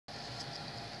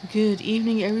Good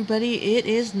evening, everybody. It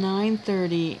is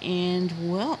 9:30,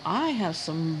 and well, I have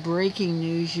some breaking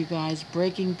news, you guys.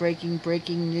 Breaking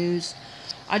news.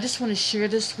 I just want to share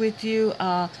this with you.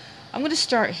 I'm going to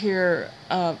start here.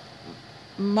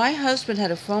 My husband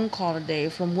had a phone call today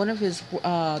from one of his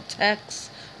techs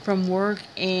from work,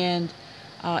 and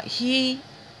he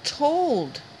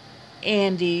told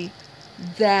Andy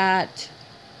that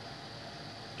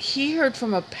he heard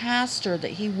from a pastor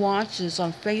that he watches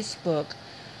on Facebook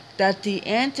that the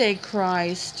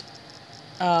Antichrist,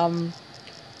 um,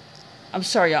 I'm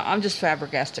sorry, y'all, I'm just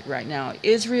flabbergasted right now.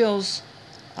 Israel's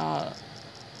uh,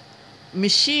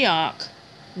 Mashiach,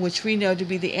 which we know to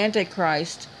be the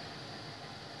Antichrist,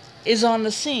 is on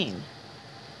the scene.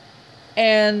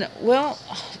 And, well,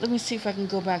 let me see if I can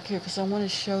go back here because I want to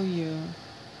show you.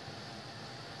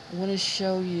 I want to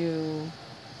show you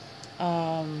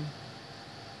um,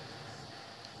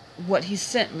 what he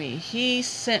sent me. He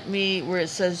sent me where it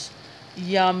says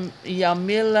Yamilia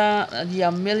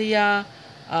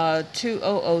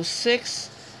 2006.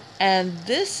 And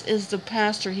this is the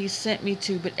pastor he sent me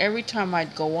to. But every time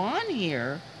I'd go on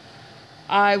here,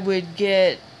 I would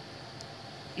get,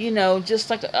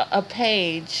 just like a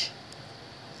page.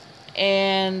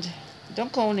 And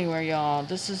don't go anywhere, y'all.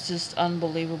 This is just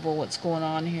unbelievable what's going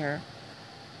on here.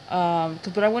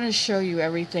 But I want to show you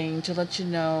everything to let you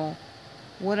know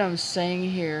what I'm saying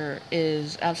here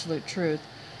is absolute truth.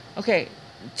 Okay,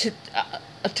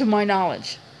 to my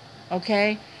knowledge.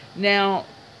 Okay, now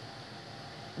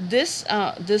this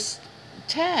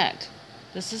tag,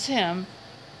 this is him,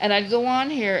 and I'd go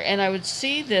on here and I would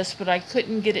see this, but I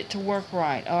couldn't get it to work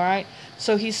right. All right,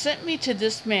 so he sent me to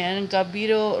this man,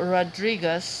 Gabito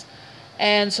Rodriguez,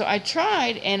 and so I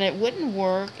tried and it wouldn't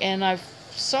work, and I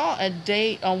saw a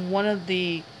date on one of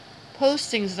the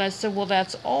postings, and I said, well,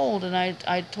 that's old. And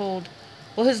I told,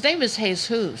 well, his name is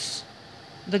Jesus.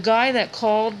 The guy that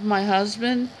called my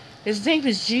husband, his name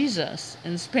is Jesus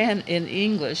in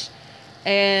English.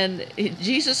 And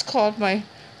Jesus called my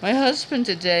husband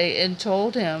today and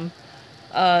told him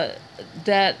uh,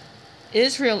 that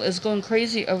Israel is going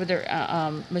crazy over their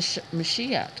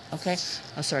Mashiach. Okay?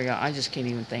 I'm sorry, y'all. I just can't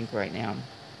even think right now.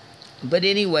 But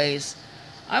anyways,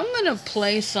 I'm going to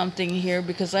play something here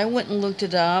because I went and looked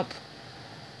it up.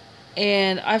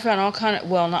 And I found all kind of,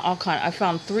 well, not all kind. I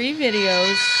found 3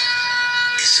 videos.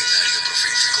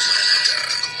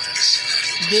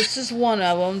 This is one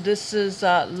of them. This is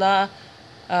La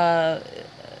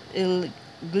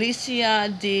Iglesia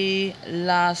de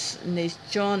las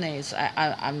Naciones.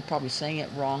 I'm probably saying it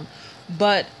wrong,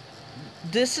 but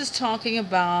this is talking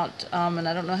about, and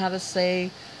I don't know how to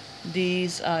say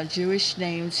these Jewish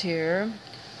names here.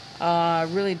 I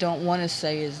really don't want to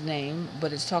say his name,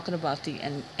 but it's talking about the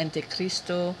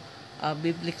Anticristo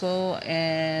Biblico,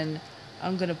 and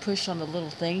I'm going to push on the little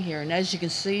thing here. And as you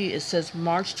can see, it says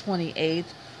March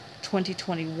 28th,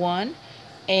 2021.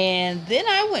 And then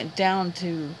I went down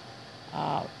to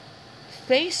uh,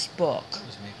 Facebook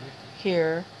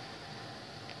here,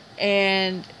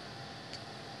 and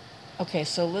okay,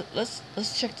 so let's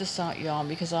check this out, y'all,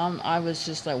 because I was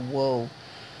just like, whoa.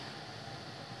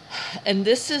 And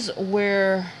this is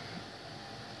where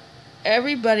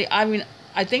everybody, I mean,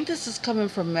 I think this is coming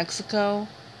from Mexico.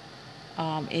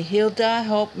 Hilda,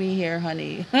 help me here,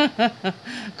 honey,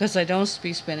 because I don't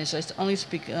speak Spanish. I only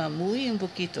speak muy un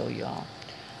poquito, y'all.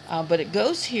 But it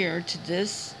goes here to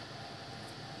this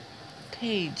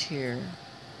page here,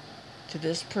 to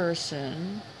this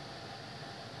person.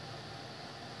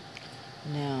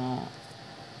 Now,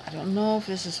 I don't know if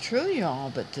this is true, y'all,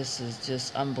 but this is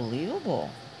just unbelievable.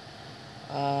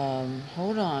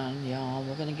 Hold on, y'all.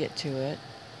 We're gonna get to it.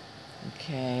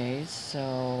 Okay,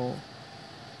 so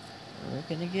we're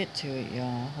gonna get to it,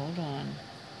 y'all. Hold on.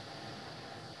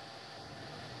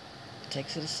 It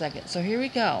takes it a second. So here we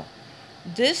go.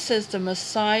 This says the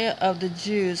Messiah of the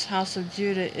Jews, House of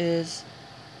Judah,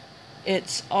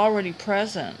 it's already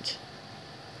present.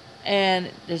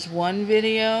 And there's 1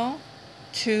 video,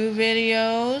 2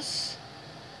 videos.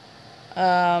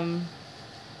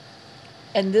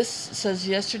 And this says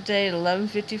yesterday at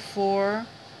 11:54.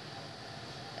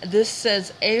 This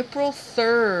says April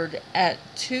 3rd at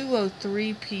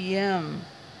 2:03 p.m.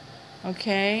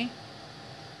 Okay?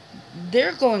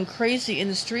 They're going crazy in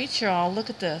the streets, y'all. Look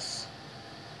at this.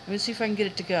 Let me see if I can get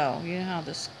it to go. You know how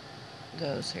this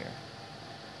goes here.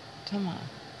 Come on.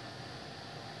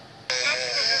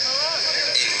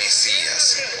 El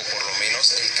Mesías, o por lo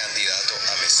menos el candidato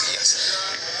a Mesías.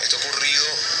 Esto ha ocurrido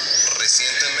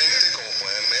recientemente, como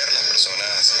pueden ver, las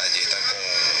personas allí están con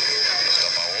los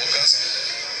tapabocas,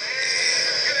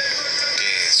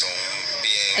 que son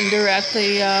bien. And they're at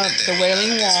the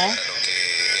Wailing Wall. Lo que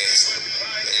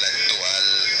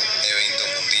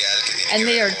and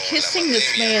they de are la kissing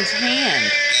this pandemia. man's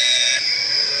hand.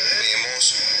 Vemos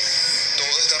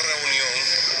toda esta reunión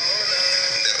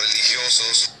de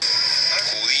religiosos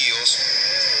judíos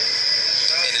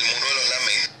en el Muro de los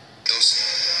Lamentos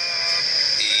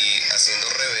y haciendo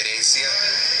reverencia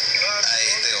a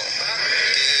este hombre.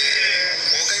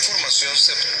 Que poca información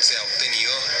se ha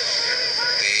obtenido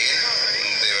de él.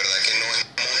 De verdad que no es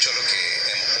mucho lo que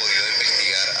hemos podido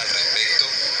investigar al respecto.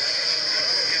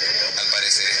 Al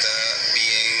parecer está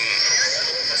bien.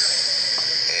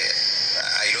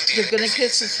 Ahí lo They're tienen. gonna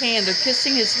kiss his hand. They're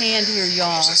kissing his hand here,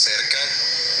 y'all. Se acercan,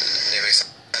 le besan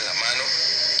la mano.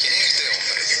 ¿Quién es este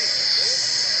hombre?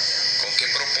 ¿Con qué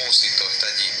propósito está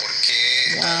allí? ¿Por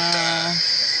qué tanta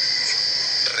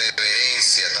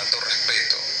reverencia, tanto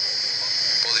respeto?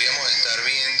 Podríamos estar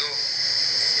viendo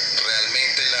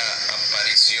realmente la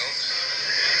aparición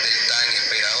del tan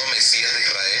esperado Mesías de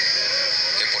Israel,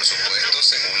 que por supuesto,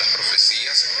 según las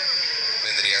profecías,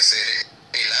 vendría a ser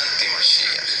el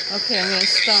anti-Mashiach. Okay, I'm going to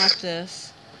stop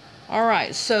this.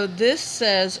 Alright, so this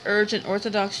says, urgent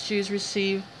Orthodox Jews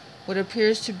receive what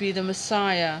appears to be the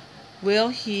Messiah. Will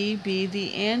he be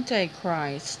the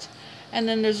Antichrist? And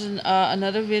then there's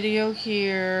another video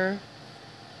here.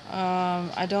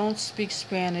 I don't speak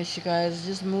Spanish, you guys.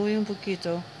 Just muy un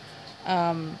poquito.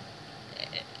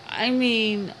 I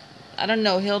mean, I don't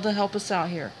know. Hilda, help us out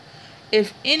here.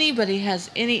 If anybody has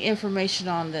any information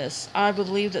on this, I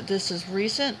believe that this is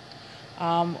recent.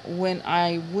 When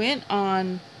I went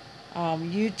on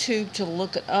YouTube to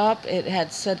look it up, it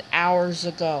had said hours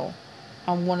ago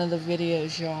on one of the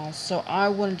videos, y'all. So I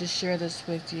wanted to share this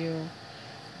with you.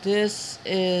 This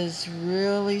is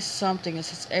really something. It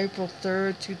says April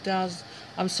 3rd, 2000.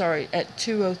 I'm sorry, at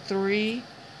 2:03.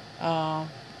 I'd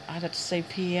have to say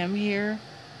PM here.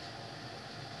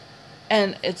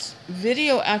 And it's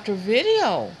video after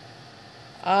video.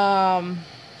 I'll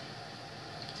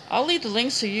leave the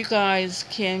link so you guys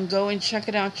can go and check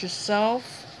it out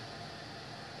yourself.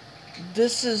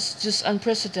 This is just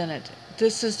unprecedented.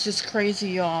 This is just crazy,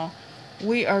 y'all.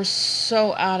 We are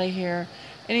so out of here.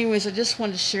 Anyways, I just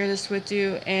wanted to share this with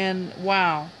you. And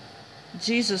wow,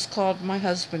 Jesus called my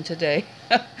husband today.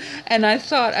 And I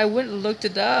thought, I went and looked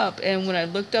it up. And when I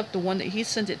looked up the one that he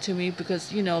sent it to me,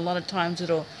 because, you know, a lot of times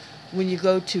it'll, when you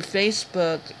go to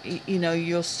Facebook, you know,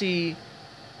 you'll see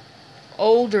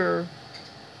older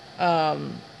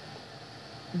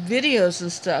videos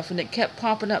and stuff, and it kept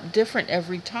popping up different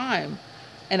every time,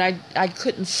 and I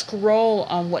couldn't scroll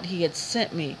on what he had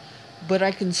sent me, but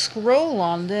I can scroll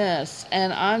on this,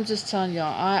 and I'm just telling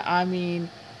y'all, I mean,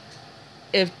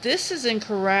 if this is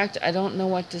incorrect, I don't know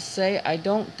what to say. I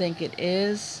don't think it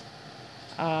is,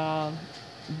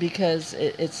 because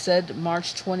it said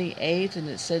March 28th, and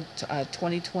it said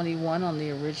 2021 on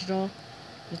the original.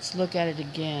 Let's look at it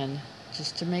again,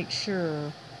 just to make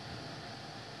sure.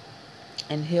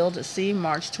 And Hilda, see,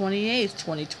 March 28th,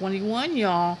 2021,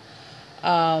 y'all.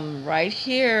 Right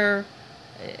here.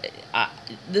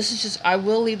 This is just, I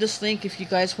will leave this link if you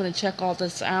guys want to check all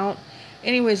this out.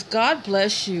 Anyways, God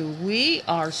bless you. We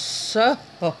are so,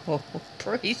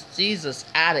 praise Jesus,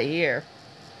 out of here.